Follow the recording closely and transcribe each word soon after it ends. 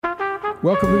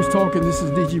Welcome to Who's Talking. This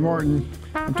is D.G. Martin.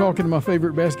 I'm talking to my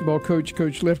favorite basketball coach,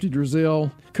 Coach Lefty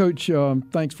Driesell. Coach,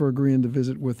 thanks for agreeing to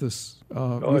visit with us.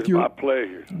 It's my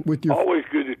pleasure. Always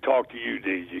good to talk to you,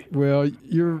 D.G. Well,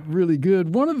 you're really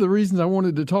good. One of the reasons I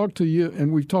wanted to talk to you,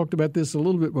 and we've talked about this a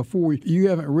little bit before, you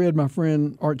haven't read my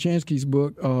friend Art Chansky's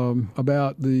book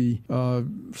about the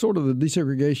sort of the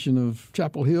desegregation of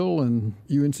Chapel Hill and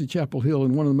UNC Chapel Hill,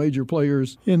 and one of the major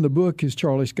players in the book is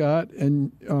Charlie Scott,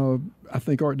 and I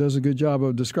think Art does a good job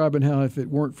of describing how if it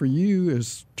weren't for you,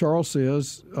 as Charles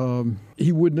says,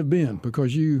 he wouldn't have been,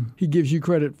 because he gives you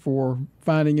credit for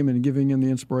finding him and giving him the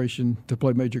inspiration to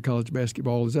play major college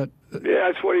basketball. Is that?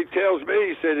 Yeah, that's what he tells me.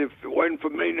 He said if it wasn't for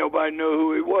me, nobody knew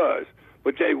who he was.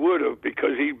 But they would have,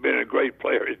 because he'd been a great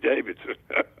player at Davidson.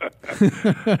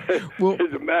 Well,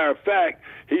 as a matter of fact,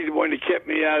 he's the one that kept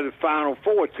me out of the Final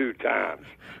Four 2 times.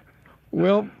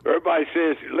 Well, everybody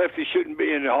says Lefty shouldn't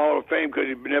be in the Hall of Fame because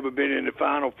he's never been in the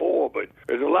Final Four, but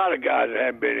there's a lot of guys that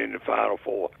haven't been in the Final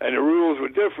Four, and the rules were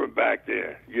different back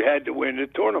then. You had to win the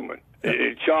tournament,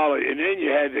 and Charlie, and then you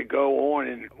had to go on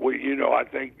and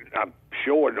I'm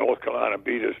sure North Carolina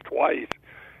beat us twice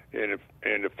in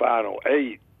the Final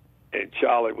 8, and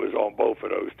Charlie was on both of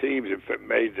those teams and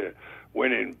made the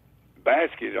winning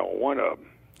basket on one of them.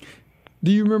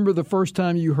 Do you remember the first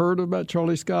time you heard about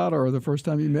Charlie Scott, or the first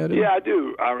time you met him? Yeah, I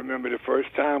do. I remember the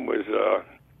first time was,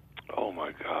 oh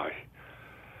my gosh,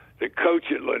 the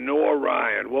coach at Lenore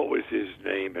Ryan. What was his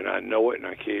name? And I know it, and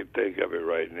I can't think of it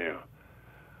right now.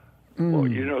 Well,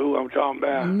 you know who I'm talking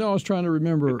about? No, I was trying to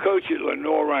remember. The coach at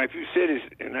Lenore Ryan. If you said his,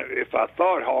 and if I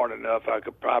thought hard enough, I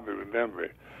could probably remember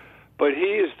it. But he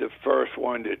is the first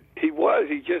one that he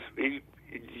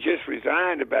just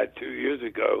resigned about 2 years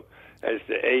ago as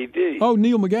the AD. Oh,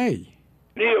 Neil McGay.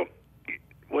 Neil,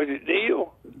 was it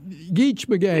Neil? Geach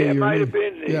McGay. Yeah, it might have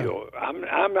been Neil. Yeah.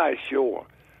 I'm not sure.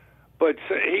 But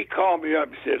so he called me up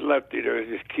and said, Lefty, there's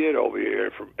this kid over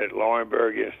here at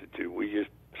Laurinburg Institute. We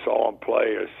just saw him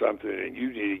play or something, and you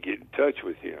need to get in touch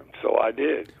with him. So I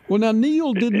did. Well, now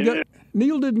Neil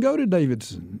didn't go to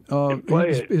Davidson.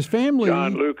 His family.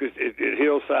 John Lucas at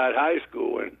Hillside High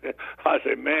School, and I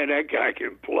said, man, that guy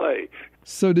can play.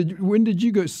 So when did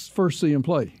you first see him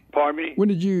play? Pardon me? When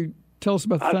did you tell us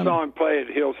about the time? I saw him play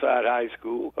at Hillside High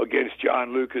School against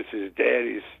John Lucas's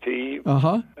daddy's team.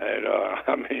 Uh-huh.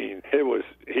 And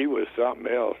he was something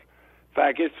else. In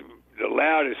fact, it's the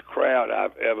loudest crowd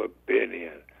I've ever been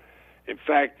in. In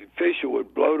fact, the official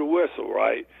would blow the whistle,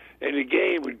 right? And the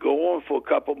game would go on for a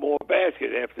couple more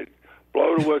baskets after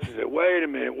blow the whistle and say, wait a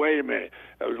minute.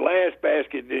 That was last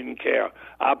basket, didn't count.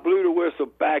 I blew the whistle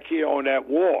back here on that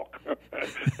walk.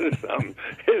 It's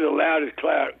the loudest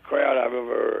crowd I've ever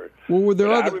heard.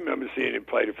 Well, I remember seeing him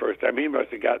play the first time. He must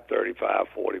have got 35,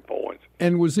 40 points.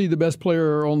 And was he the best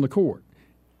player on the court?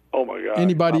 Oh, my God.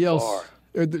 Anybody else?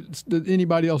 Did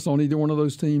anybody else on either one of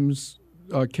those teams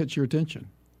catch your attention?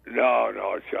 No,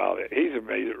 Charlie. He's the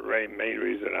main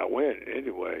reason I went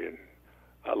anyway, and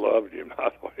I loved him.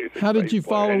 How did you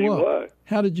follow up?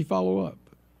 How did you follow up?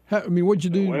 What'd you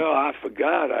do? Well, I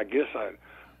forgot. I guess I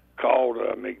called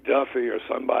McDuffie or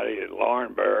somebody at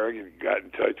Laurinburg and got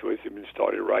in touch with him and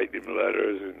started writing him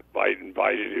letters and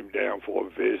invited him down for a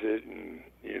visit. And,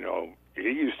 he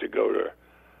used to go to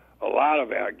a lot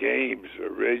of our games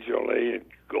originally and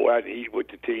go out and eat with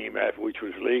the team, which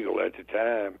was legal at the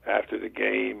time. After the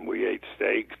game, we ate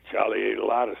steaks. Charlie ate a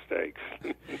lot of steaks.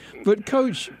 But,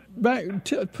 Coach,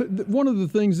 one of the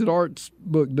things that Art's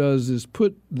book does is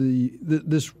put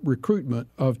this recruitment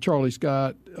of Charlie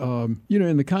Scott,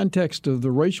 in the context of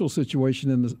the racial situation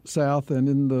in the South and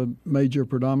in the major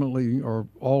predominantly or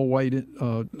all-white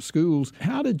schools.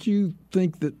 How did you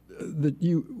think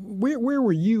where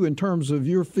were you in terms of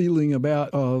your feeling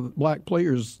about black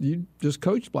players? You just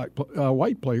coached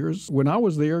white players. When I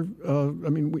was there,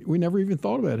 we never even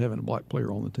thought about having a black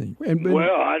player on the team.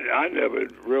 I never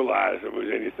realized there was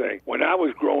anything. When I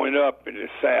was growing up in the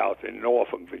South, in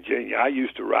Norfolk, Virginia, I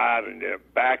used to ride in the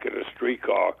back of the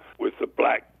streetcar with the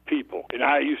black people, and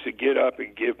I used to get up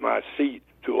and give my seat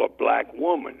to a black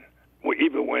woman.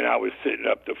 Even when I was sitting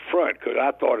up the front, because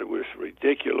I thought it was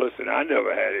ridiculous, and I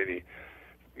never had any,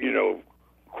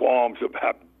 qualms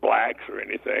about blacks or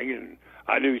anything. And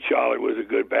I knew Charlie was a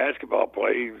good basketball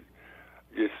player.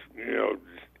 He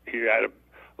had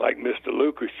like Mr.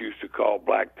 Lucas used to call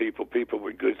black people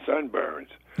with good sunburns.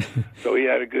 So he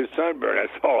had a good sunburn.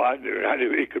 That's all I knew. I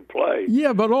knew he could play.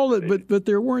 Yeah, but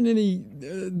there weren't any.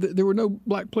 There were no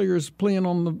black players playing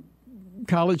on the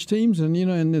college teams, and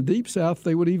in the Deep South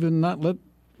they would even not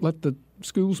let the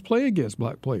schools play against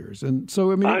black players. And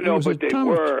so I know, but they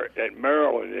were at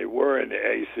Maryland. They were in the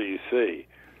ACC,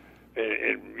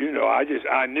 and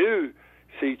I knew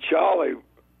See, Charlie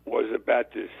was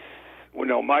about this. Well,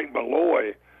 no, Mike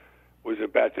Malloy was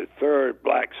about the third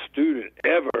black student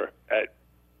ever at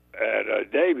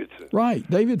Davidson. Right.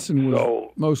 Davidson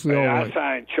was mostly all I white.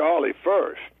 signed Charlie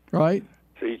first. Right.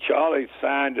 See, Charlie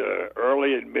signed an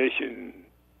early admission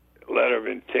letter of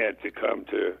intent to come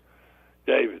to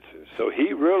Davidson. So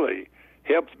he really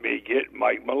helped me get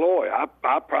Mike Malloy.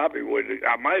 I probably wouldn't.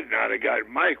 I might not have got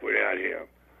Mike without him.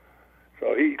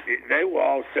 So they were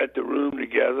all set the room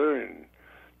together, and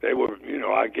they were,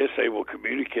 I guess they were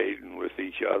communicating with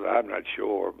each other. I'm not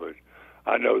sure, but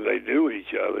I know they knew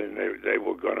each other, and they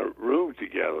were going to room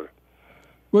together.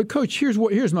 Well, Coach, here's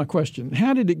my question.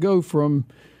 How did it go from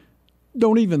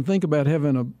don't even think about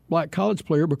having a black college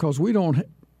player because we don't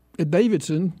at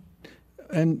Davidson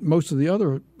and most of the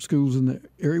other schools in the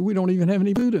area, we don't even have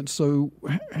any students. So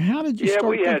how did you start? Yeah,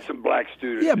 we had some black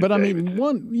students. Yeah, but I mean,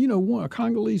 one a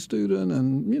Congolese student,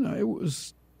 and it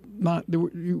was not.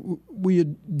 We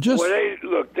had just.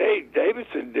 Well,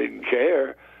 Davidson didn't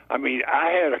care. I mean, I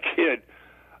had a kid,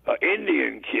 an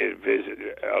Indian kid, visit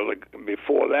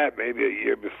before that, maybe a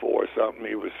year before or something.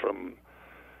 He was from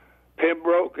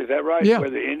Pembroke, is that right? Yeah. Where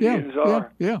the Indians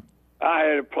are? Yeah. I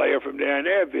had a player from down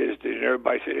there visiting, and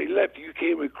everybody said, "Hey, Lefty, you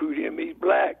can't recruit him. He's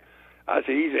black." I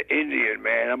said, "He's an Indian,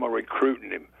 man. I'm recruiting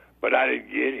him." But I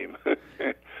didn't get him.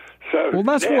 So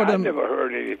I never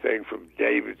heard anything from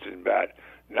Davidson about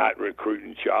not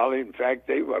recruiting Charlie. In fact,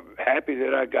 they were happy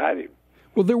that I got him.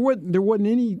 Well, there wasn't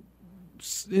any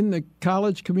in the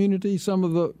college community, some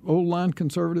of the old line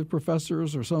conservative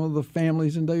professors or some of the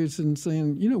families in Davidson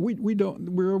saying,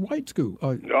 we're a white school.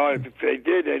 No, if they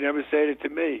did, they never said it to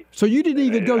me. So you didn't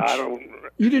even go.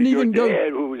 You didn't even go. Your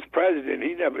dad, who was president,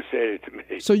 he never said it to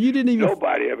me. So you didn't even.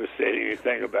 Nobody ever said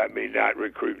anything about me not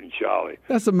recruiting Charlie.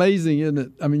 That's amazing, isn't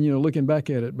it? I mean, looking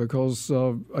back at it, because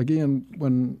again,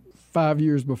 when 5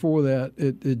 years before that,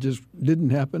 it just didn't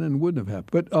happen and wouldn't have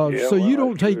happened. But you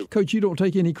don't take, Coach, you don't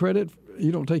take any credit.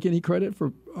 You don't take any credit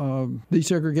for helping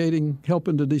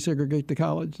to desegregate the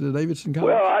college, the Davidson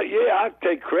College? Well, I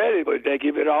take credit, but they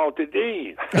give it all to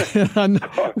Dean.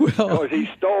 Because he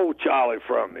stole Charlie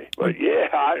from me. But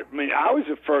I was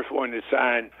the first one to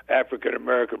sign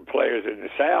African-American players in the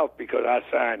South because I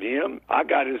signed him. I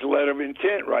got his letter of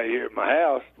intent right here at my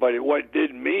house, but it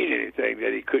didn't mean anything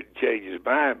that he couldn't change his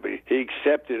mind, but he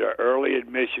accepted an early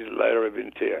admission letter of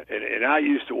intent. And I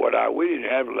used to, we didn't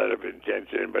have a letter of intent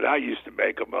then, but I used to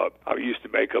make them up. I used to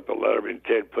make up a letter of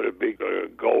intent, put a big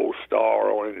gold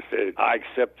star on it and said, "I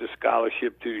accept the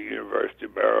scholarship to the University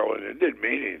of Maryland." It didn't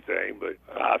mean anything, but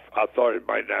I thought it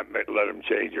might not let them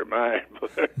change their mind.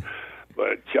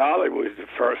 But Charlie was the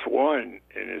first one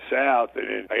in the South, and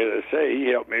then, as I say, he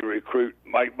helped me recruit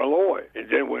Mike Malloy. And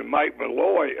then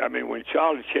when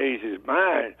Charlie changed his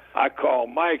mind, I called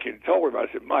Mike and told him, I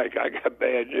said, "Mike, I got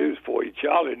bad news for you.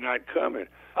 Charlie's not coming.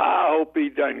 I hope he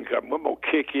doesn't come. I'm going to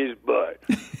kick his butt."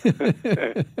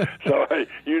 So,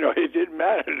 it didn't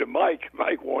matter to Mike.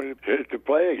 Mike wanted to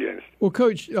play against. Well,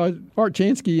 Coach, Art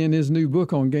Chansky, in his new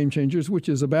book on Game Changers, which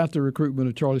is about the recruitment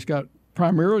of Charlie Scott,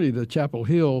 primarily to Chapel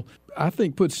Hill, I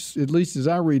think puts, at least as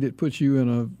I read it, puts you in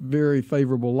a very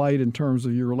favorable light in terms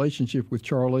of your relationship with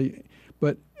Charlie.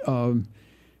 But have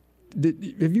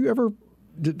you ever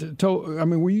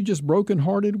were you just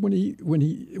brokenhearted when he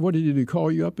what did he do?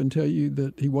 Call you up and tell you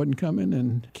that he wasn't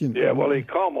coming? He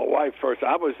called my wife first.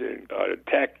 I was in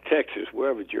Texas,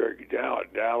 wherever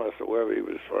Dallas or wherever he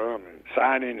was from, and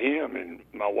signing him. And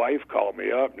my wife called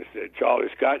me up and said Charlie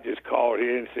Scott just called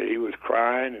in and said he was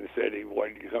crying and said he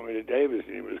wasn't coming to Davis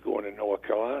and he was going to North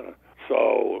Carolina.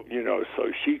 So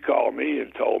so she called me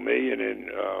and told me, and then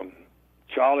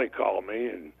Charlie called me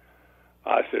and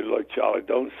I said, "Look, Charlie,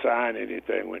 don't sign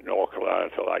anything with North Carolina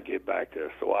until I get back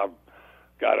there." So I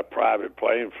got a private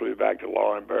plane, flew back to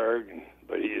Laurinburg,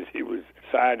 but he was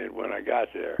signing when I got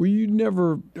there. Were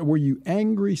you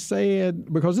angry,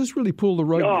 sad? Because this really pulled the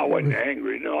rug. No, I wasn't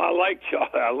angry. No, I liked Charlie.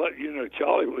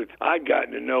 Charlie I'd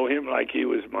gotten to know him like he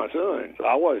was my son. So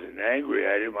I wasn't angry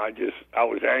at him. I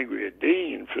was angry at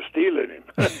Dean for stealing him.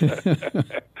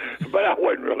 But I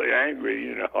wasn't really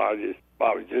angry,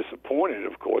 I was disappointed,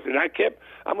 of course. And I'm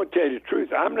going to tell you the truth,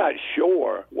 I'm not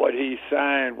sure what he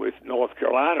signed with North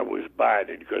Carolina was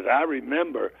binding, because I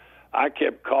remember I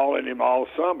kept calling him all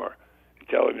summer,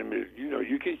 telling him,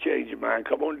 you can change your mind,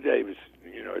 come on to Davis,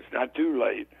 it's not too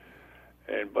late.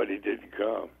 But he didn't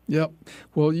come. Yep.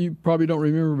 Well, you probably don't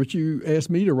remember, but you asked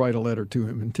me to write a letter to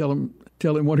him and tell him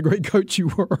what a great coach you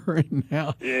were, and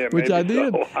how, which I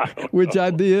did,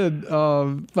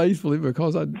 faithfully,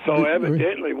 because I. So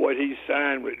evidently, what he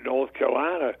signed with North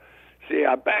Carolina. See,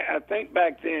 I think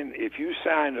back then, if you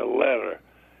signed a letter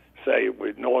say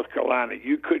with North Carolina,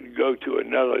 you couldn't go to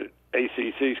another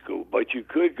ACC school, but you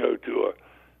could go to a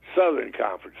Southern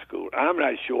Conference school. I'm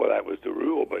not sure that was the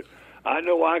rule, but I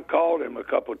know I called him a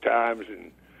couple of times,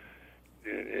 and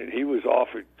he was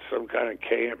offered some kind of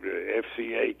camp, the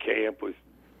FCA camp with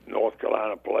North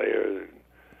Carolina players,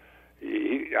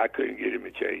 and I couldn't get him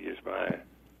to change his mind.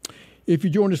 If you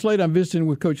join us late, I'm visiting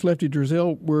with Coach Lefty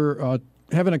Driesell. We're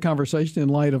having a conversation in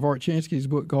light of Art Chansky's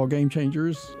book called Game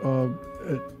Changers,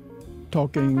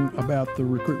 talking about the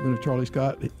recruitment of Charlie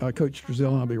Scott. Coach Driesell,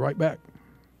 and I'll be right back.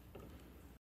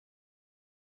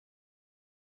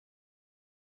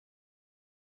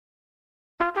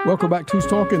 Welcome back to Who's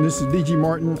Talking. This is D.G.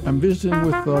 Martin. I'm visiting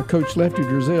with Coach Lefty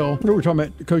Driesell. We're talking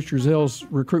about Coach Driesell's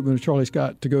recruitment of Charlie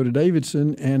Scott to go to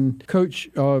Davidson. And, Coach,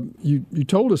 you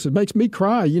told us it makes me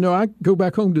cry. You know, I go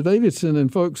back home to Davidson,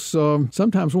 and folks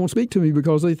sometimes won't speak to me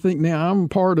because they think now I'm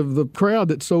part of the crowd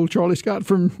that sold Charlie Scott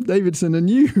from Davidson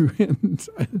and you.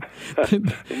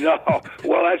 No.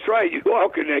 Well, that's right. You are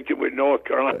connected with North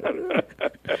Carolina.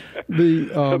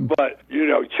 But, you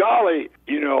know, Charlie,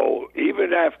 you know,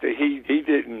 even after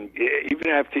even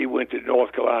after he went to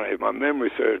North Carolina, if my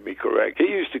memory serves me correct, he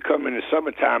used to come in the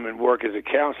summertime and work as a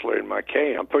counselor in my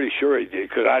camp. I'm pretty sure he did,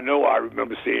 because I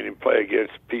remember seeing him play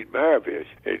against Pete Maravich,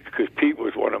 because Pete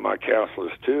was one of my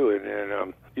counselors too. And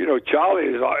then, you know,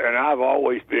 Charlie and I've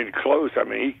always been close. I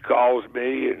mean, he calls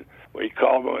me, and when he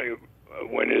called me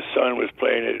when his son was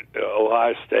playing at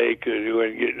Ohio State because he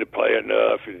wasn't getting to play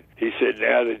enough, and he said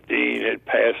now that Dean had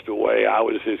passed away, I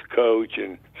was his coach,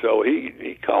 and so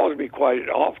he calls me quite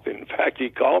often. In fact, he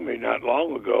called me not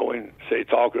long ago and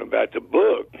talking about the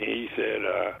book. He said,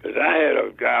 because I had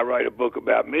a guy write a book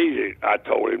about me that I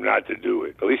told him not to do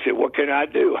it. So he said, what can I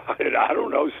do? I said, I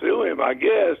don't know, sue him, I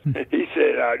guess. He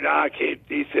said, no, I can't.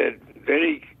 He said,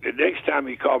 then the next time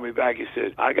he called me back, he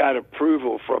said, I got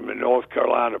approval from the North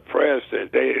Carolina press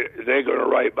that they're going to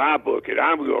write my book, and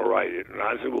I'm going to write it. And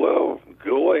I said, well,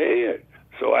 go ahead.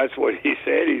 So that's what he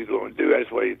said he's going to do.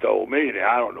 That's what he told me. And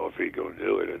I don't know if he's going to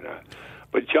do it or not.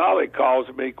 But Charlie calls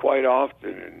me quite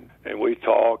often, and we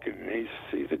talk, and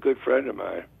he's a good friend of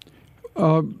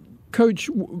mine. Coach,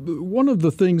 one of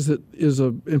the things that is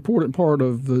an important part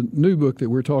of the new book that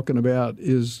we're talking about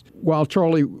is while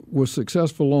Charlie was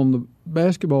successful on the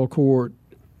basketball court,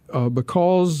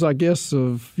 because I guess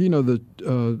of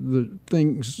the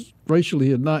things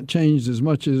racially had not changed as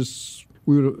much as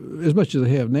they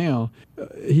have now,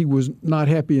 he was not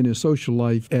happy in his social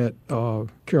life at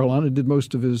Carolina. Did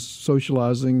most of his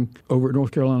socializing over at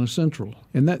North Carolina Central,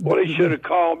 and he should have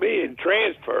called me and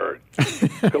transferred.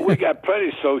 Because we got plenty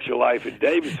of social life in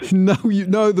Davidson. The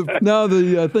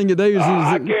thing at Davidson is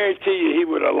I guarantee you he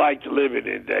would have liked to live in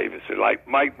Davidson like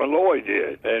Mike Malloy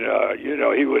did. And,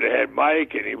 he would have had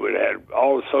Mike, and he would have had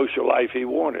all the social life he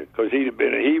wanted, because he'd have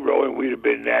been a hero and we'd have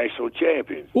been national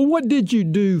champions. Well, what did you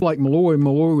do like Malloy?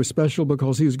 Malloy was special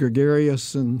because he was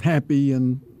gregarious and happy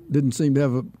and didn't seem to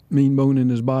have a mean bone in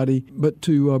his body, but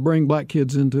to bring black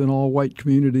kids into an all-white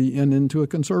community and into a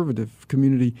conservative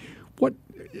community,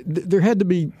 there had to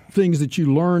be things that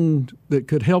you learned that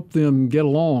could help them get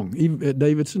along, even at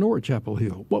Davidson or at Chapel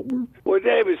Hill. Well,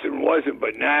 Davidson wasn't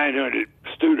but 900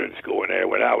 students going there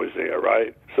when I was there,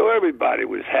 right? So everybody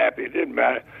was happy. It didn't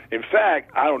matter. In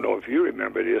fact, I don't know if you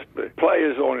remember this, but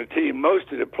players on the team,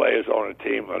 most of the players on the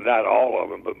team, well, not all of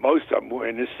them, but most of them were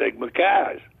in the Sigma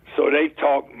Chi's. So they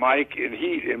talked Mike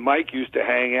and Mike used to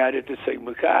hang out at the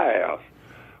Sigma Chi house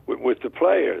with the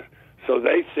players. So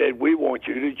they said, we want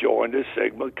you to join the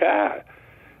Sigma Chi.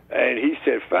 And he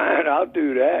said, fine, I'll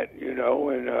do that,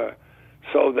 And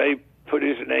so they put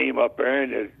his name up there,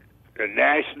 and the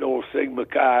National Sigma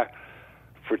Chi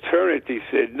fraternity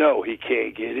said, no, he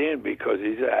can't get in because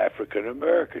he's an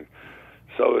African-American.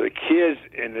 So the kids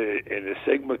in the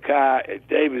Sigma Chi at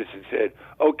Davidson said,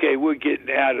 okay, we're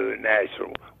getting out of the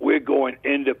national. We're going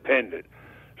independent.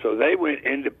 So they went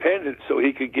independent so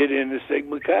he could get in the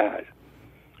Sigma Chi's.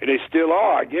 And they still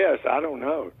are, I guess. I don't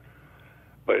know.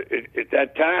 But at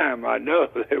that time, I know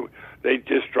they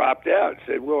just dropped out and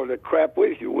said, well, the crap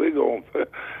with you. We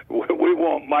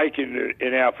want Mike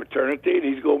in our fraternity, and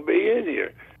he's going to be in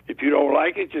here. If you don't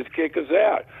like it, just kick us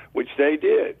out, which they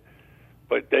did.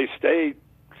 But they stayed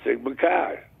Sigma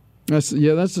Chi. That's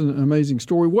an amazing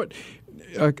story. What,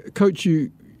 Coach,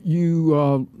 let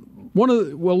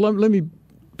me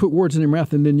put words in your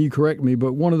mouth and then you correct me,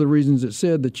 but one of the reasons it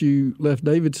said that you left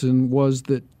Davidson was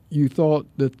that you thought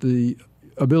that the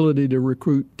ability to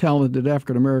recruit talented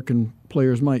African-American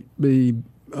players might be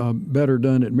better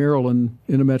done at Maryland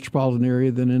in a metropolitan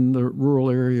area than in the rural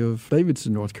area of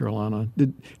Davidson, North Carolina.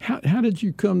 How did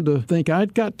you come to think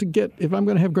I've got to get, if I'm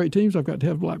going to have great teams, I've got to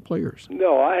have black players?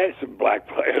 No, I had some black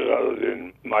players other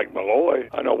than Mike Malloy.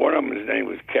 I know one of them, his name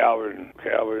was Calvin,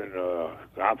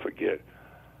 I forget.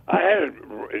 I had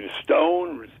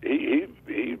Stone. He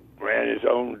ran his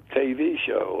own TV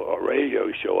show or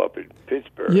radio show up in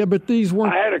Pittsburgh. Yeah, but these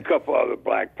weren't. I had a couple other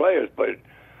black players, but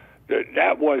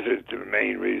that wasn't the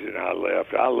main reason I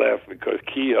left. I left because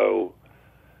Kehoe.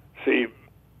 See,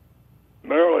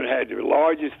 Maryland had the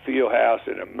largest field house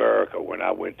in America when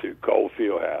I went to Cole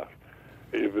Fieldhouse.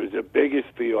 It was the biggest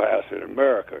field house in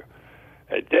America.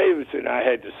 At Davidson, I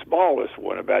had the smallest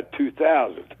one, about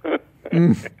 2,000.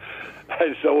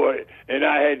 And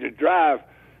I had to drive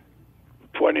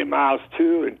 20 miles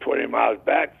to and 20 miles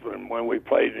back from when we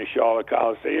played in the Charlotte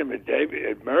Coliseum. At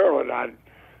Maryland, I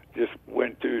just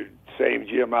went to the same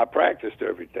gym I practiced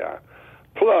every time.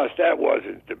 Plus, that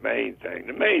wasn't the main thing.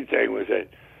 The main thing was that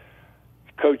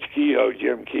Coach Kehoe,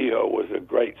 Jim Kehoe, was a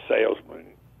great salesman.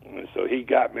 And so he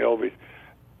got me over.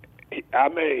 He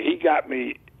got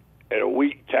me at a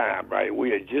weak time, right?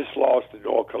 We had just lost to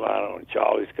North Carolina on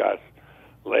Charlie Scott's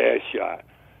last shot.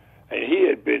 And he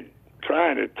had been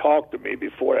trying to talk to me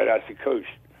before that. I said, Coach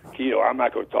Kehoe, I'm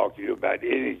not going to talk to you about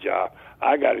any job.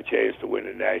 I got a chance to win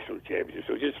the national championship,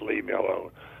 so just leave me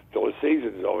alone. Till the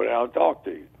season's over, and I'll talk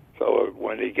to you. So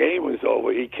when the game was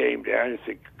over, he came down and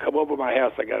said, come over to my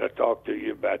house. I got to talk to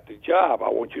you about the job. I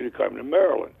want you to come to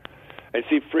Maryland. And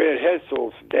see, Fred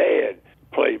Hetzel's dad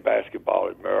played basketball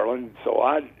at Maryland, so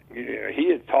he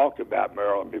had talked about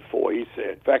Maryland before. He said,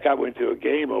 in fact, I went to a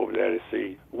game over there to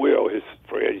see Will,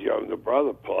 Fred's younger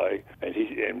brother, play,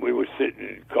 and we were sitting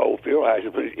in Cole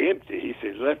Fieldhouse, but it's empty. He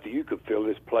said, Lefty, you could fill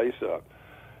this place up.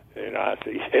 And I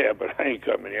said, yeah, but I ain't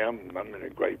coming here. I'm in a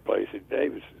great place at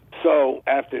Davidson. So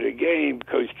after the game,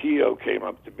 Coach Kehoe came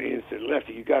up to me and said,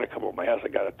 Lefty, you got to come over to my house. I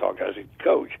got to talk. I said,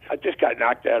 Coach, I just got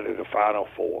knocked out of the Final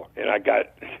Four. And I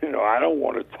don't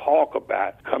want to talk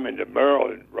about coming to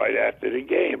Maryland right after the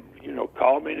game.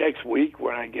 Call me next week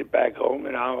when I get back home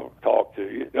and I'll talk to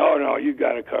you. No, you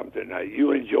got to come tonight.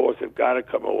 You and Joseph got to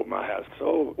come over to my house.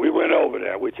 So we went over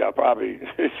there, which I probably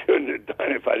shouldn't have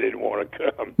done if I didn't want to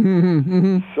come.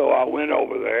 Mm-hmm. So I went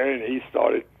over there and he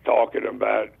started talking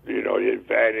about, the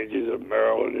advantages of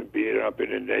Maryland and being up in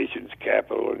the nation's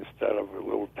capital instead of a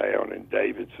little town in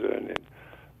Davidson and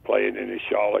playing in the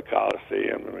Charlotte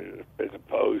Coliseum as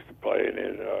opposed to playing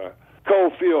in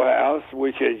Cole Fieldhouse,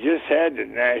 which had just had the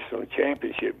national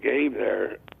championship game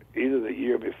there either the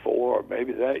year before or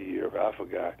maybe that year, I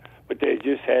forgot. But they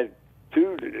just had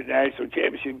the national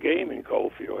championship game in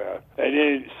Cole Fieldhouse. And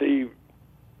then, see,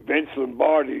 Vince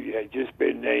Lombardi had just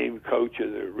been named coach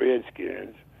of the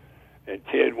Redskins, and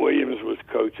Ted Williams was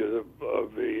coach of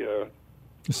the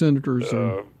Senators.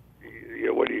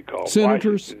 What do you call them?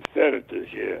 Senators? Washington Senators,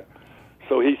 yeah.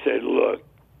 So he said, look,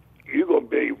 you're going to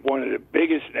be one of the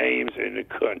biggest names in the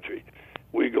country.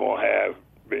 We're going to have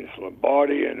Vince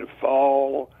Lombardi in the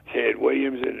fall, Ted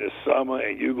Williams in the summer,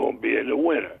 and you're going to be in the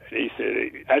winter. And he said,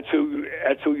 that's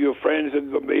who your friends are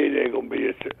going to be. They're going to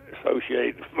be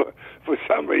associated. For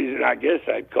some reason, I guess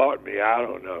that caught me. I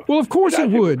don't know. Well, of course it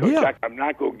would, Coach, yeah. I'm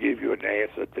not going to give you an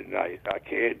answer tonight. I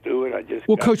can't do it. I just.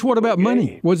 Well, Coach, what about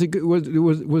money? Was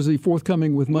he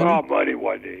forthcoming with money? No, money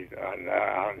wasn't.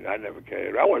 I never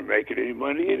cared. I wasn't making any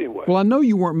money anyway. Well, I know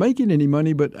you weren't making any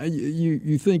money, but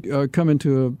you think coming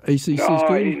to a ACC school?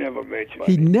 No, he never mentioned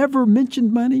money. He never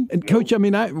mentioned money? And, no. Coach, I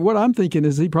mean, what I'm thinking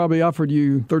is he probably offered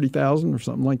you $30,000 or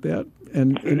something like that.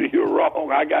 And you're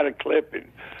wrong. I got a clip.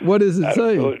 What does it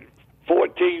say?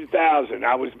 14,000.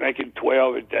 I was making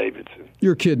 12 at Davidson.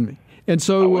 You're kidding me. And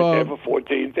so I went there for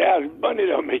 14,000. Money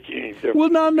don't make you any difference. Well,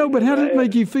 no, but how does it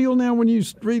make you feel now when you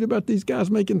read about these guys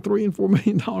making $3 and $4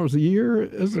 million a year?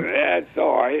 That's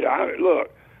all right.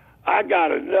 Look, I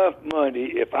got enough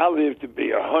money. If I live to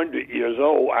be 100 years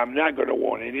old, I'm not going to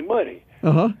want any money.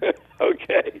 Uh-huh.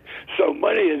 Okay. So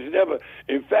money is never.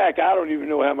 In fact, I don't even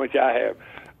know how much I have.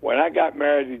 When I got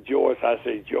married to Joyce, I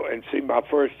said, and see, my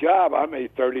first job, I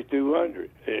made $3,200.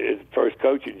 It's the first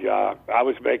coaching job. I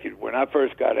was making, when I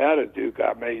first got out of Duke,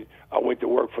 I went to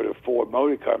work for the Ford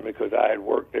Motor Company because I had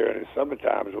worked there in the summer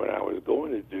times when I was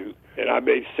going to Duke. And I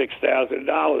made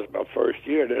 $6,000 my first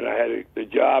year. Then I had the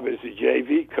job as a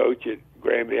JV coach at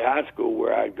Granby High School,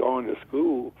 where I'd gone to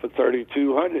school, for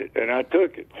 $3,200, and I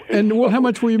took it. And well, how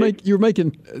much were you making? You were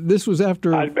making. This was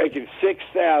after. I was making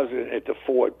 $6,000 at the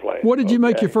Ford plant. What did you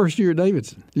make your first year at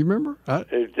Davidson? Do you remember? At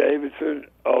Davidson.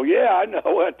 Oh yeah, I know.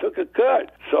 I took a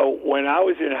cut. So when I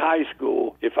was in high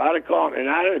school, if I'd have gone, and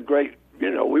I had a great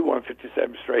we won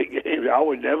 57 straight games. I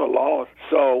would never lost.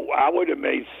 So I would have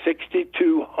made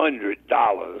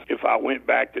 $6,200 if I went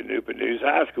back to Newport News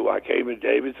High School. I came in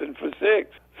Davidson for 6.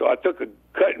 So I took a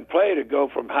cut and play to go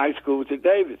from high school to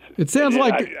Davidson. It sounds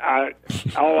like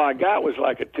all I got was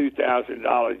like a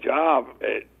 $2,000 job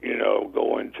at,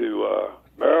 going to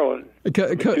Maryland.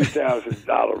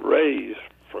 $2,000 raise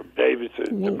from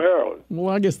Davidson to Maryland.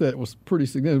 Well, I guess that was pretty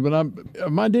significant.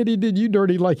 But my daddy did you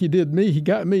dirty like he did me. He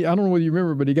got me. I don't know whether you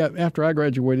remember, but after I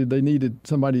graduated, they needed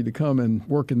somebody to come and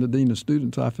work in the dean of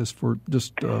students' office for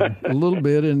just a little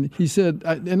bit. And he said,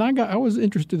 I was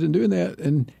interested in doing that.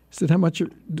 And he said, "How much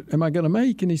am I going to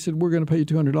make?" And he said, "We're going to pay you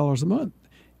 $200 a month."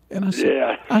 And I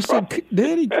said,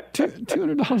 "Daddy,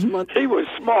 $200 a month." He was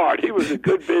smart. He was a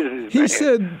good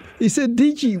businessman. He said,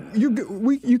 "DG,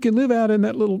 you can live out in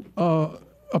that little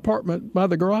apartment by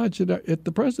the garage at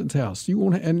the president's house. You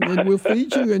want, and we'll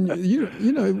feed you,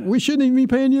 and we shouldn't even be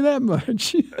paying you that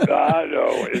much." I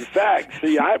know. In fact,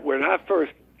 when I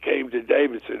first came to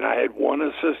Davidson, I had one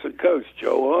assistant coach,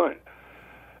 Joe Hunt.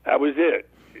 That was it.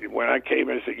 When I came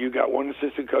in, I said, "You got one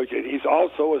assistant coach, and he's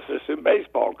also assistant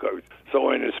baseball coach.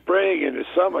 So in the spring and the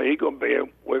summer, he's going to be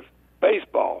with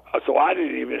baseball." So I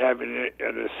didn't even have an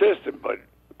assistant, but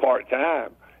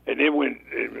part-time. And then when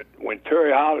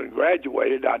Terry Holland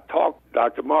graduated, I talked to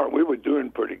Dr. Martin. We were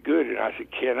doing pretty good, and I said,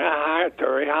 "Can I hire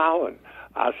Terry Holland?"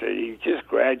 I said, "He just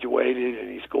graduated, and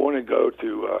he's going to go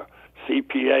to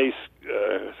CPA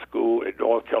school in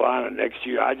North Carolina next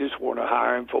year. I just want to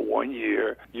hire him for 1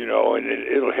 year, and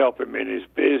it'll help him in his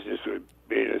business with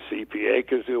being a CPA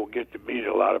because he'll get to meet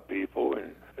a lot of people."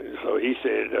 And so he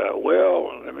said,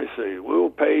 "Well, let me see, we'll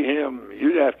pay him.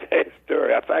 You'd have to ask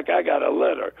Terry." In fact, I got a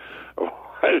letter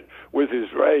with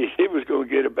his raise. He was going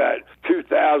to get about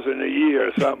 $2,000 a year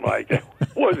or something like that.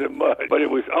 It wasn't much, but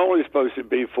it was only supposed to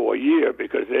be for a year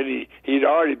because then he'd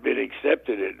already been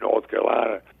accepted at North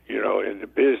Carolina, in the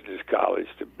business college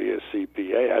to be a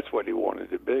CPA. That's what he wanted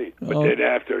to be. But then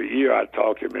after a year, I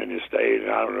talked him into staying,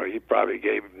 and I don't know, he probably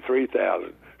gave him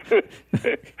 $3,000.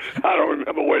 I don't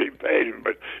remember what he paid him,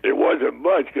 but it wasn't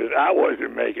much because I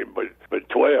wasn't making but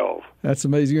 12. That's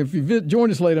amazing. If you join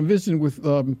us late, I'm visiting with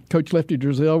Coach Lefty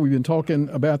Driesell. We've been talking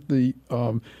about the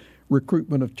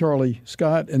recruitment of Charlie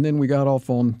Scott, and then we got off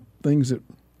on things that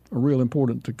are real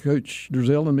important to Coach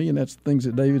Driesell and me, and that's things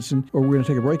at Davidson. Or we're going to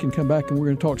take a break and come back, and we're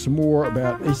going to talk some more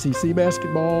about ACC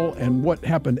basketball and what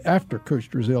happened after Coach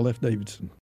Driesell left Davidson.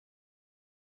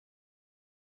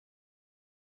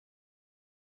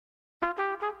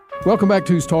 Welcome back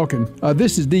to Who's Talking.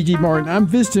 This is D.G. Martin. I'm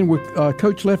visiting with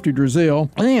Coach Lefty Driesell,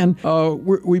 and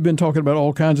we've been talking about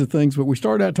all kinds of things, but we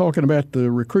started out talking about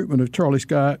the recruitment of Charlie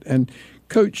Scott. And,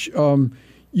 Coach,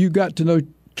 you got to know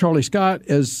Charlie Scott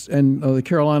and the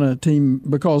Carolina team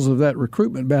because of that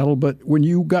recruitment battle, but when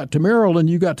you got to Maryland,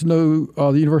 you got to know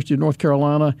the University of North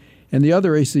Carolina and the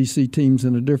other ACC teams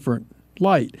in a different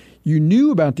light. You knew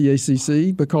about the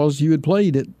ACC because you had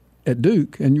played at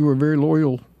Duke, and you were a very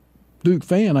loyal Duke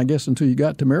fan, I guess, until you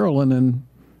got to Maryland and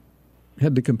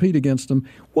had to compete against them.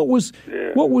 What was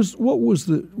the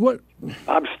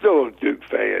I'm still a Duke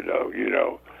fan, though.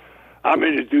 I'm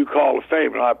in the Duke Hall of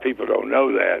Fame. A lot of people don't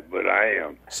know that, but I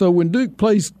am. So when Duke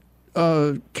plays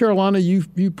Carolina, you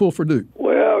pull for Duke?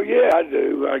 Well, yeah, I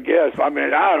do. I guess. I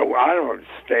mean, I don't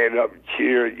stand up and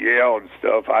cheer and yell and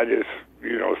stuff. I just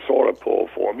sort of pull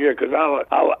for him. Yeah, because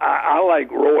I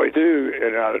like Roy, too,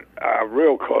 and I'm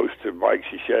real close to Mike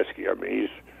Krzyzewski. I mean,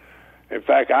 in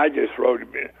fact, I just wrote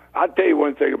him in. I'll tell you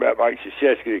one thing about Mike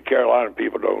Krzyzewski that Carolina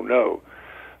people don't know,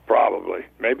 probably.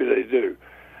 Maybe they do.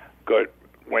 But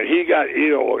when he got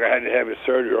ill, I had to have his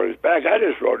surgery on his back, I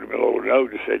just wrote him a little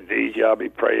note that said, "DG, I'll be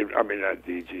praying." I mean, not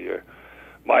DG,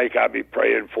 Mike, I'll be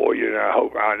praying for you, and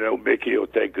I know Mickey will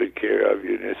take good care of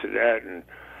you, and this and that. And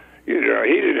he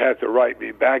didn't have to write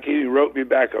me back. He wrote me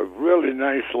back a really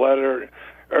nice letter.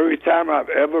 Every time I've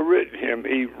ever written him,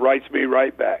 he writes me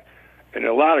right back. And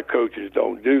a lot of coaches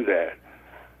don't do that,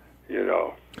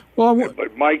 Well,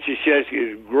 but Mike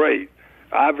Krzyzewski is great.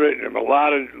 I've written him a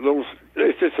lot of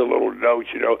it's just a little note,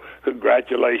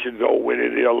 congratulations on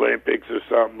winning the Olympics or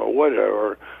something or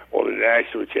whatever, or the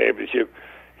national championship.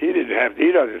 He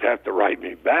doesn't have to write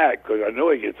me back because I know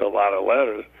he gets a lot of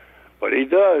letters, but he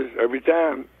does every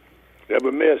time.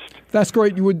 Never missed. That's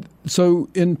great. So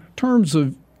in terms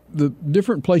of the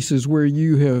different places where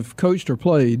you have coached or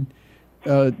played,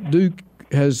 Duke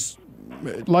has,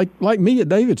 like me at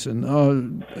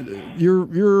Davidson,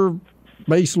 your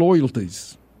base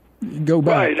loyalties go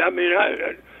back. Right. I mean,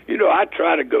 I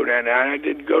try to go down there. I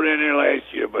didn't go down there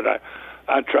last year, but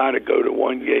I try to go to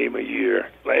one game a year.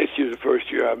 Last year's the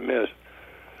first year I missed.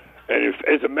 And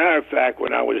as a matter of fact,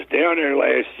 when I was down there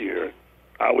last year,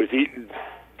 I was eating.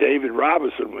 David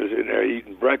Robinson was in there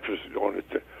eating breakfast on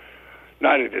it.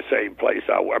 Not in the same place.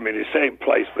 I mean, the same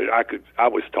place, but I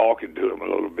was talking to him a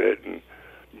little bit, and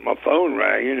my phone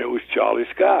rang, and it was Charlie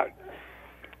Scott.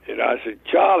 And I said,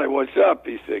 Charlie, what's up?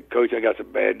 He said, Coach, I got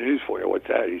some bad news for you. What's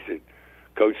that? He said,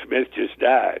 Coach Smith just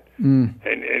died. And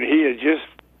he had just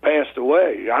passed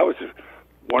away. I was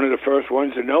one of the first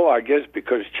ones to know, I guess,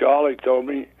 because Charlie called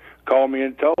me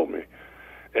and told me.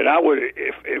 And I would,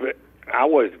 if I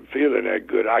wasn't feeling that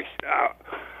good, I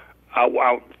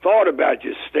thought about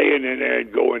just staying in there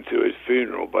and going to his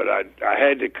funeral, but I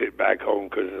had to get back home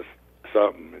because of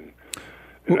something,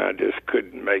 and I just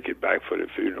couldn't make it back for the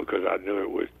funeral because I knew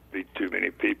it would be too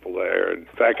many people there. And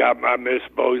in fact, I missed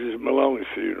Moses Malone's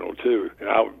funeral too.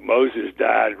 Moses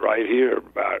died right here,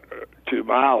 about 2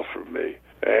 miles from me.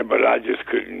 But I just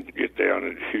couldn't get down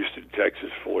to Houston, Texas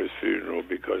for his funeral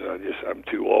because I'm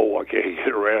too old. I can't get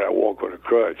around. I walk on a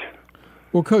crutch.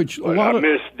 Well, Coach, I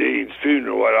missed Dean's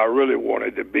funeral, and I really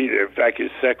wanted to be there. In fact,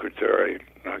 his secretary,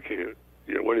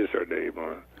 what is her name?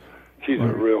 She's a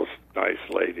real nice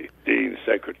lady, Dean's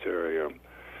secretary.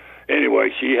 Anyway,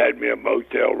 she had me a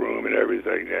motel room and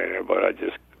everything there, but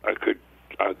I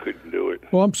couldn't do it.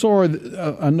 Well, I'm sorry.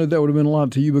 I know that would have been a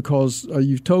lot to you because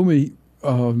you've told me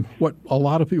what a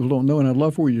lot of people don't know, and I'd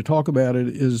love for you to talk about it,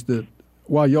 is that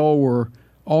while y'all were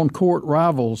on-court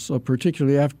rivals,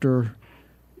 particularly after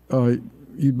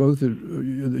you both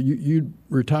you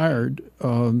retired,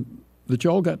 that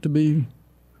y'all got to be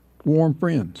warm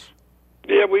friends.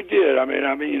 Yeah, we did. I mean,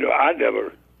 I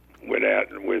never went out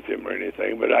with him or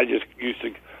anything, but I just used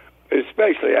to,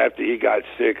 especially after he got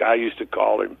sick, I used to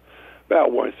call him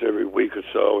about once every week or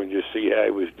so and just see how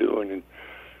he was doing and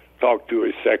talk to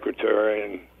his secretary.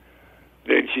 And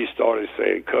then she started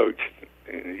saying, Coach,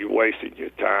 you're wasting your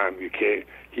time. You can't.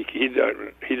 He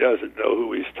doesn't know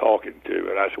who he's talking to.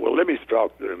 And I said, well, let me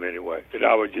talk to him anyway. And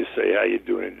I would just say, how you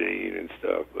doing, Dean, and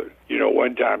stuff. But,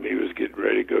 one time he was getting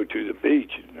ready to go to the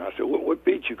beach. And I said, what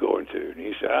beach you going to? And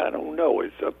he said, I don't know.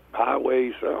 It's a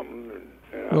highway something.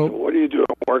 And I said, what are you doing?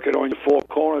 Working on your four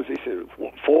corners? He said,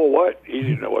 for what? He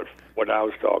didn't know what I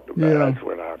was talking about. Yeah. That's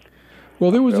when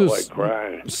Well, there was this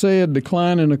crying. sad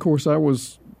decline, and, of course, I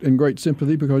was in great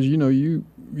sympathy because,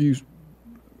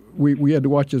 we had to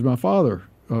watch as my father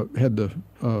had the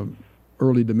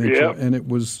early dementia, Yep. and it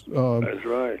was That's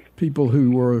right. people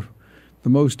who were the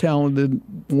most talented,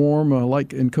 warm,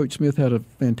 and Coach Smith had a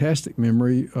fantastic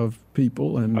memory of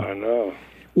people. And I know.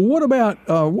 Well, what about?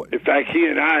 In fact, he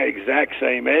and I exact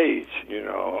same age.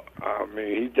 I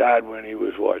mean, he died when he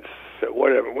was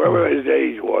whatever his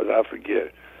age was, I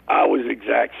forget. I was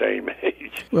exact same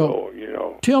age. Well,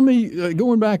 so, tell me,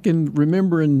 going back and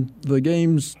remembering the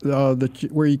games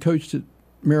where you coached at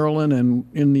Maryland and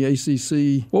in the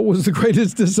ACC, what was the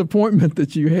greatest disappointment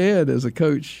that you had as a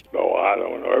coach? Oh, I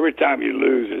don't know. Every time you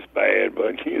lose, it's bad,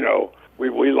 but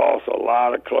we lost a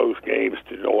lot of close games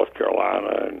to North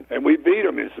Carolina, and we beat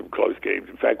them in some close games.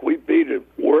 In fact, we beat the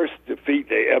worst defeat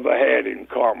they ever had in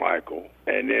Carmichael,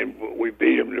 and then we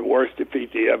beat them the worst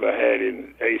defeat they ever had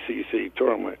in ACC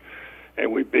tournament,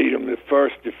 and we beat them the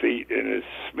first defeat in the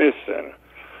Smith Center.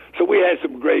 So we had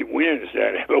some great wins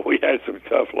down there, but we had some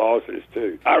tough losses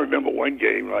too. I remember one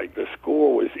game, like the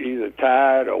score was either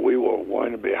tied or we were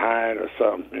one behind or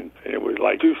something, and it was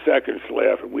like 2 seconds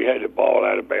left, and we had the ball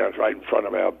out of bounds right in front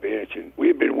of our bench. And we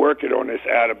had been working on this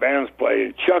out of bounds play,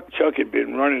 and Chuck had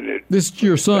been running it. This is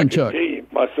your son, Chuck. Team.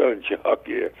 My son, Chuck,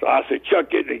 yeah. So I said,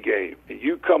 Chuck, get in the game. And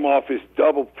you come off his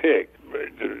double pick.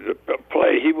 The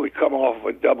play, he would come off of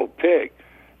a double pick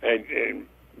and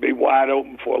be wide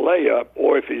open for a layup,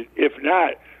 or if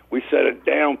not, we set a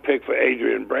down pick for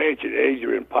Adrian Branch, and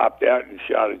Adrian popped out and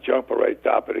shot a jumper right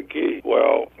top of the key.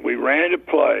 Well, we ran the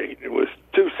play. It was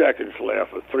 2 seconds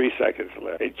left or 3 seconds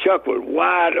left, and Chuck was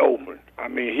wide open. I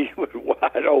mean, he was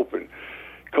wide open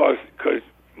because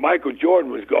Michael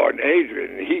Jordan was guarding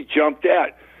Adrian, and he jumped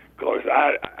out. Because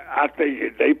I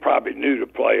think they probably knew the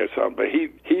play or something, but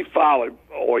he followed,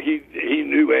 or he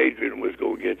knew Adrian was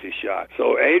going to get the shot.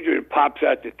 So Adrian pops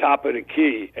at the top of the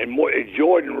key, and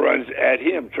Jordan runs at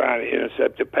him trying to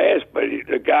intercept the pass, but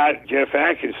the guy, Jeff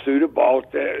Hankins, threw the ball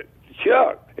to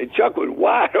Chuck. And Chuck was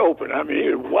wide open. I mean, he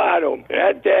was wide open. And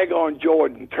that daggone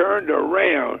Jordan turned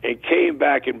around and came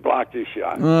back and blocked his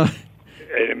shot.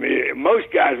 And I mean, most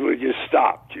guys would have just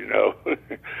stopped,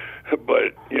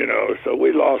 But, so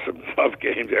we lost some tough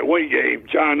games. That one game,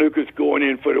 John Lucas going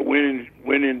in for the winning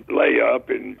layup,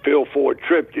 and Phil Ford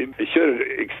tripped him. He should have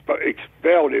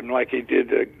expelled him like he did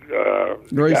the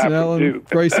Grayson Allen.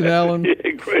 Grayson Allen.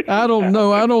 Yeah, Grayson I don't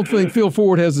know. I don't think Phil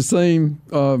Ford has the same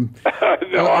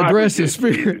aggressive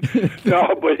spirit.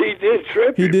 No, but he did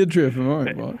trip him. He did trip him. All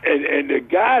right, Bob. And the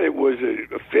guy that was an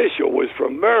official was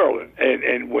from Maryland.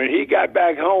 And when he got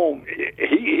back home,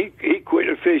 he quit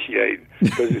officiating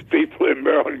because his people in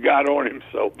Maryland got on him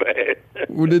so bad.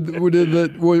 Were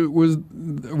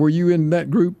you in that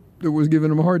group that was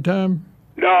giving him a hard time?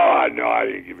 No, I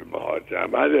didn't give him a hard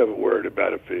time. I never worried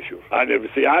about officials. I was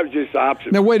just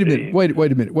opposite. Now wait a minute. Wait a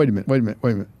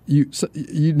minute.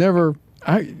 You never.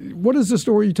 What is the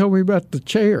story you told me about the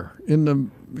chair in the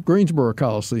Greensboro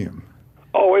Coliseum?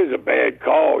 Oh, it was a bad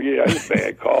call. Yeah, it was a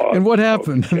bad call. And what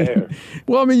happened?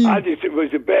 Well, it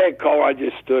was a bad call. I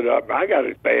just stood up. I got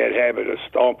a bad habit of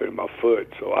stomping my foot,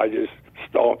 so I just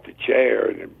stomped the chair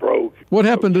and it broke. What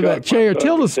happened to that chair?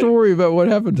 Tell the story about what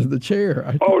happened to the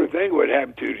chair. The thing what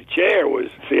happened to the chair was,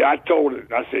 I told him,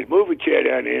 I said, move a chair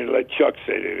down there and let Chuck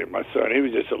sit in it, my son. He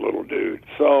was just a little dude.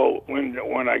 So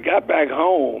when I got back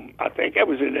home, I think I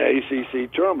was in the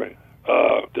ACC tournament.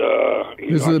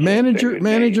 Is the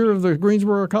manager of the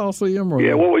Greensboro Coliseum? What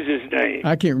was his name?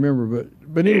 I can't remember,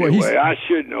 but anyway, I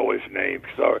should know his name.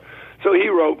 So he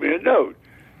wrote me a note.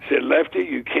 Said, Lefty,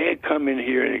 you can't come in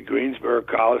here in the Greensboro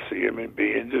Coliseum and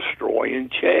be destroying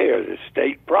chairs. It's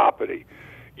state property.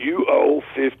 You owe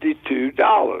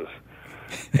 $52.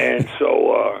 And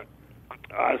so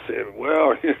I said,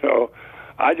 well,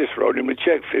 I just wrote him a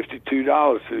check,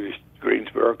 $52 to the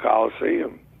Greensboro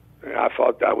Coliseum. And I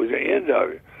thought that was the end of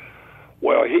it.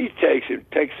 Well, he takes a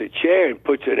chair and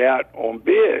puts it out on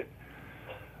bid.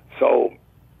 So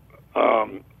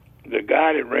the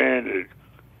guy that ran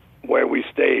where we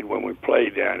stayed when we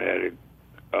played down there at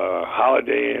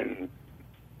Holiday Inn,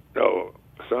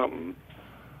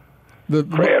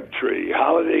 Crabtree.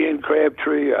 Holiday Inn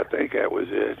Crabtree, I think that was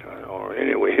it.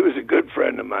 Anyway, he was a good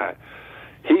friend of mine.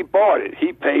 He bought it.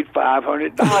 He paid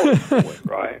 $500 for it,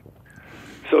 right?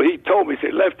 So he told me, he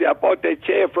said, Lefty, I bought that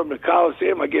chair from the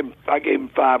Coliseum. I gave him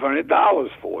 $500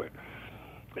 for it.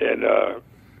 And,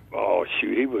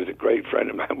 he was a great friend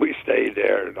of mine. We stayed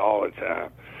there all the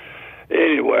time.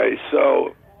 Anyway,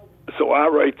 so I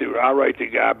write the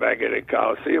guy back at the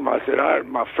Coliseum. I said,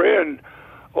 my friend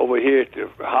over here at the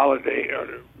Holiday,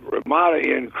 Ramada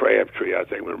Inn Crabtree, I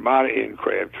think, Ramada Inn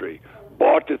Crabtree,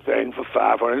 bought the thing for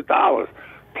 $500.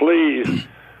 Please,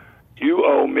 you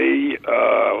owe me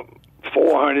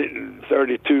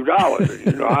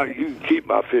 $432. You can keep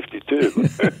my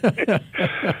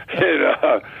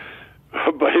 $52.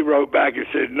 But he wrote back and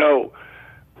said, no,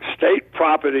 state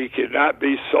property cannot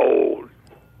be sold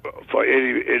for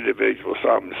any individual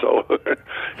something. So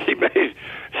he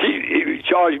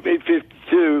charged me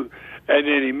 $52, and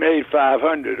then he made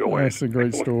 $500 away. That's a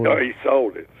great story. He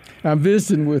sold it. I'm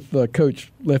visiting with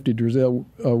Coach Lefty Driesell.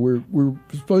 We're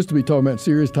supposed to be talking about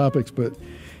serious topics, but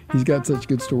he's got such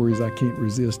good stories I can't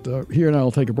resist. Here and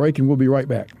I'll take a break, and we'll be right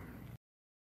back.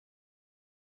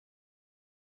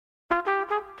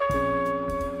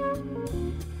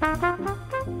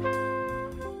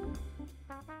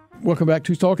 Welcome back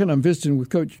to Talking. I'm visiting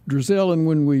with Coach Driesell, and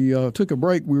when we took a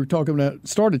break, we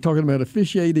started talking about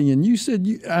officiating, and you said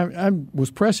I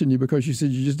was pressing you because you said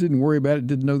you just didn't worry about it,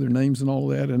 didn't know their names and all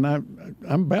that, and I'm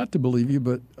about to believe you,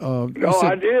 but no,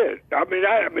 I did. I mean,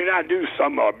 I knew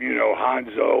some of them,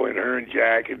 Hanzo and Ern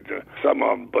Jack and some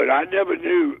of them, but I never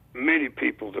knew many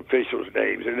people's officials'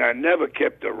 names, and I never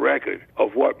kept a record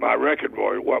of what my record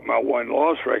was, what my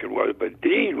won-loss record was. But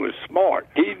Dean was smart.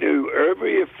 He knew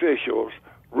every official's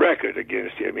record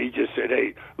against him. He just said,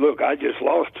 hey, look, I just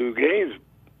lost 2 games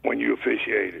when you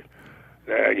officiated.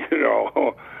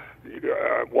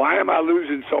 Why am I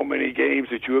losing so many games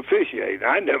that you officiate?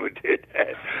 I never did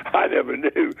that. I never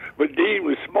knew. But Dean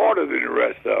was smarter than the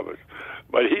rest of us.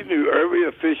 But he knew every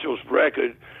official's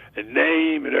record and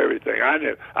name and everything. I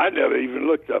never even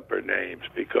looked up their names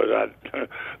because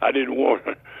I didn't want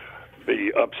to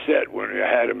be upset when I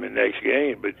had them in the next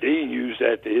game. But Dean used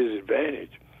that to his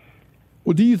advantage.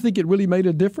 Well, do you think it really made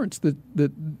a difference that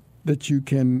you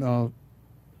can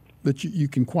you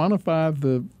can quantify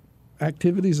the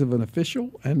activities of an official?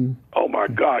 And oh my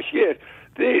gosh, yes,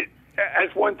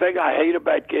 that's one thing I hate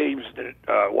about games,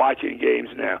 watching games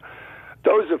now.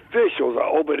 Those officials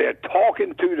are over there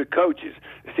talking to the coaches.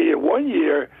 See, one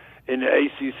year in the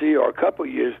ACC or a couple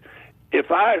of years, if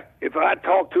I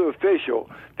talked to an official,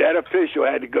 that official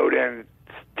had to go down and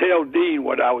tell Dean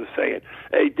what I was saying.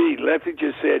 Hey, Dean, Lefty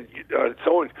just said,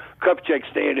 Kupchak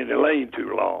staying in the lane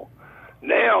too long.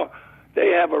 Now they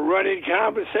have a running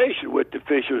conversation with the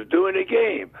officials during the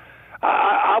game.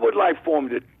 I would like for them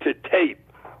to tape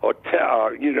or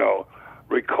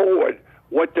record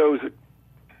what those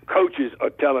coaches are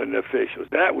telling the officials.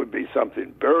 That would be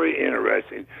something very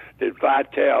interesting that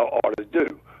Vitale ought to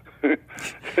do.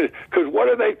 Because what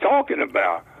are they talking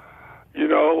about? You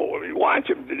watch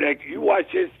them. You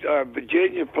watch this.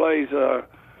 Virginia plays.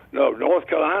 North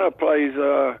Carolina plays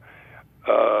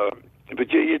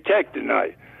Virginia Tech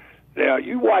tonight. Now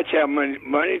you watch how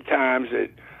many times that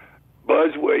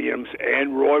Buzz Williams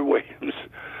and Roy Williams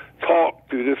talk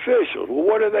to the officials. Well,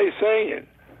 what are they saying?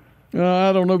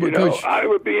 I don't know, but Coach, I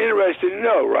would be interested to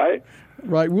know, right?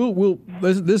 Right.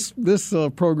 This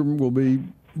program will be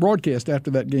broadcast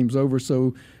after that game's over,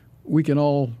 so we can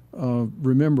all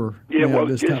remember.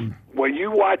 This time. When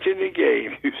you watching the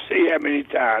game, you see how many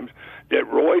times that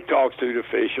Roy talks to the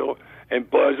official and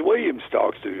Buzz Williams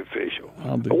talks to the official.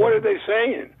 What are they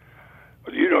saying?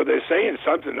 They're saying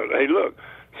something. Hey, look,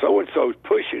 so-and-so's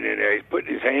pushing in there. He's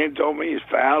putting his hands on me. He's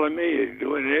fouling me. He's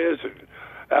doing this. And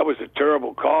that was a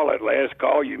terrible call. That last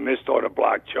call you missed on a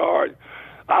block charge.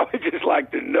 I would just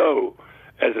like to know,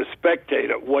 as a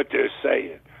spectator, what they're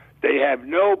saying. They have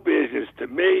no business. To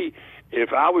me,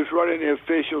 if I was running the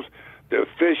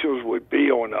officials would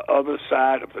be on the other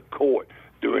side of the court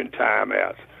during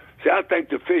timeouts. See, I think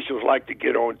the officials like to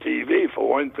get on TV, for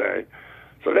one thing.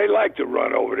 So they like to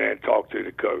run over there and talk to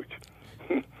the coach.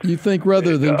 You think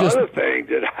rather than the just... other thing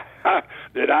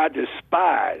that I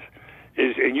despise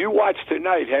is, and you watch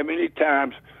tonight how many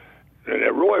times, and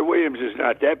Roy Williams is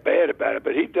not that bad about it,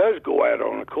 but he does go out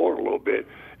on the court a little bit,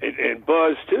 and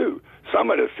Buzz too. Some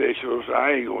of the officials,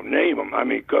 I ain't going to name them,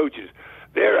 coaches,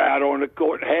 they're out on the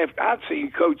court. I've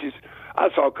seen coaches, I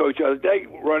saw a coach the other day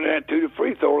running out to the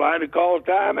free throw line to call a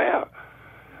timeout.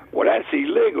 Well, that's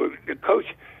illegal. The coach...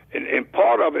 And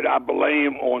part of it I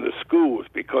blame on the schools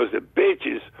because the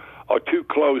benches are too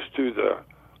close to the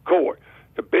court.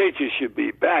 The benches should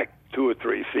be back 2 or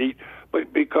 3 feet,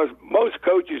 but because most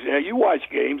coaches, now you watch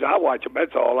games, I watch them,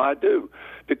 that's all I do.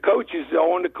 The coaches are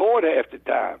on the court half the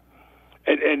time.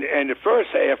 And the first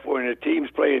half when the team's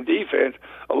playing defense,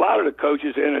 a lot of the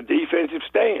coaches are in a defensive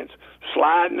stance,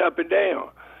 sliding up and down,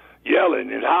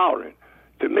 yelling and hollering.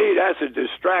 To me, that's a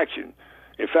distraction.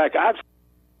 In fact,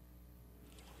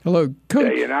 Hello,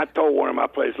 Coach. And I told one of my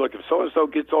players, look, if so-and-so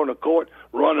gets on the court,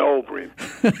 run over him.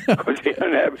 Because he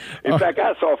doesn't have. In fact,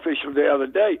 I saw officials the other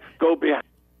day go behind.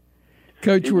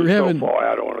 Coach, we're having so far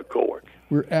out on the court.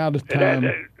 We're out of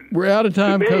time. We're out of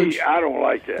time, to me, Coach. I don't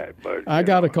like that, but I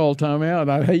got to call timeout.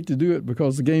 I hate to do it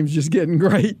because the game's just getting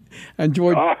great. I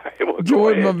enjoyed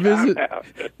my visit.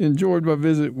 Enjoyed my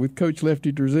visit with Coach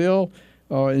Lefty Driesell.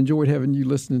 Enjoyed having you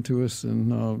listening to us,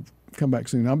 and come back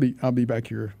soon. I'll be back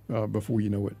here before you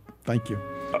know it. Thank you.